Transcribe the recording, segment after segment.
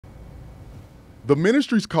The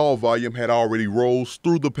ministry's call volume had already rose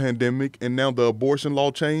through the pandemic, and now the abortion law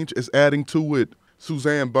change is adding to it.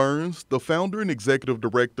 Suzanne Burns, the founder and executive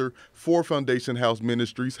director for Foundation House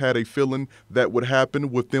Ministries, had a feeling that would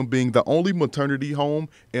happen with them being the only maternity home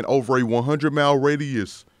in over a 100-mile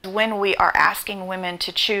radius. When we are asking women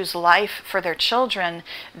to choose life for their children,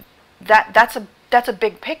 that's a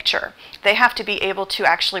big picture. They have to be able to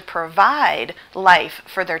actually provide life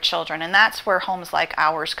for their children, and that's where homes like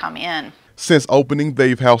ours come in. Since opening,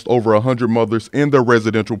 they've housed over 100 mothers in their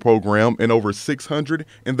residential program and over 600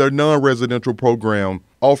 in their non-residential program,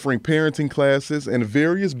 offering parenting classes and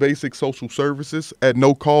various basic social services at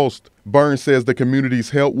no cost. Burns says the community's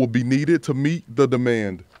help will be needed to meet the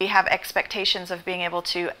demand. We have expectations of being able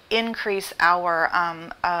to increase our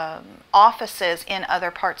offices in other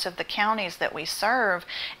parts of the counties that we serve,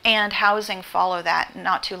 and housing follow that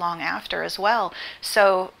not too long after as well.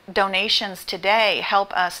 So donations today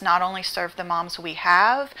help us not only serve the moms we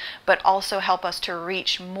have, but also help us to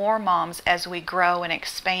reach more moms as we grow and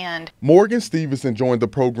expand. Morgan Stevenson joined the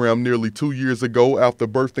program nearly 2 years ago after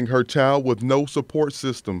birthing her child with no support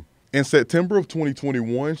system. In September of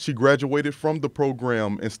 2021, she graduated from the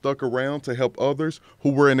program and stuck around to help others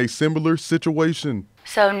who were in a similar situation.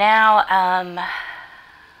 So now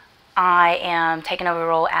I am taking over a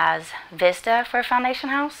role as Vista for Foundation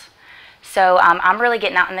House. So I'm really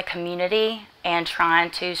getting out in the community and trying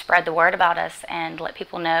to spread the word about us and let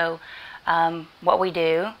people know what we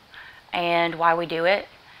do and why we do it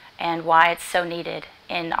and why it's so needed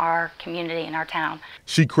in our community, in our town.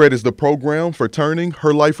 She credits the program for turning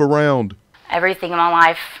her life around. Everything in my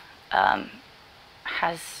life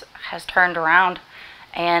has turned around,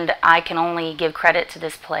 and I can only give credit to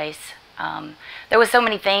this place. There was so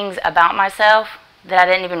many things about myself that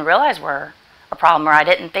I didn't even realize were a problem, or I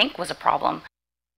didn't think was a problem.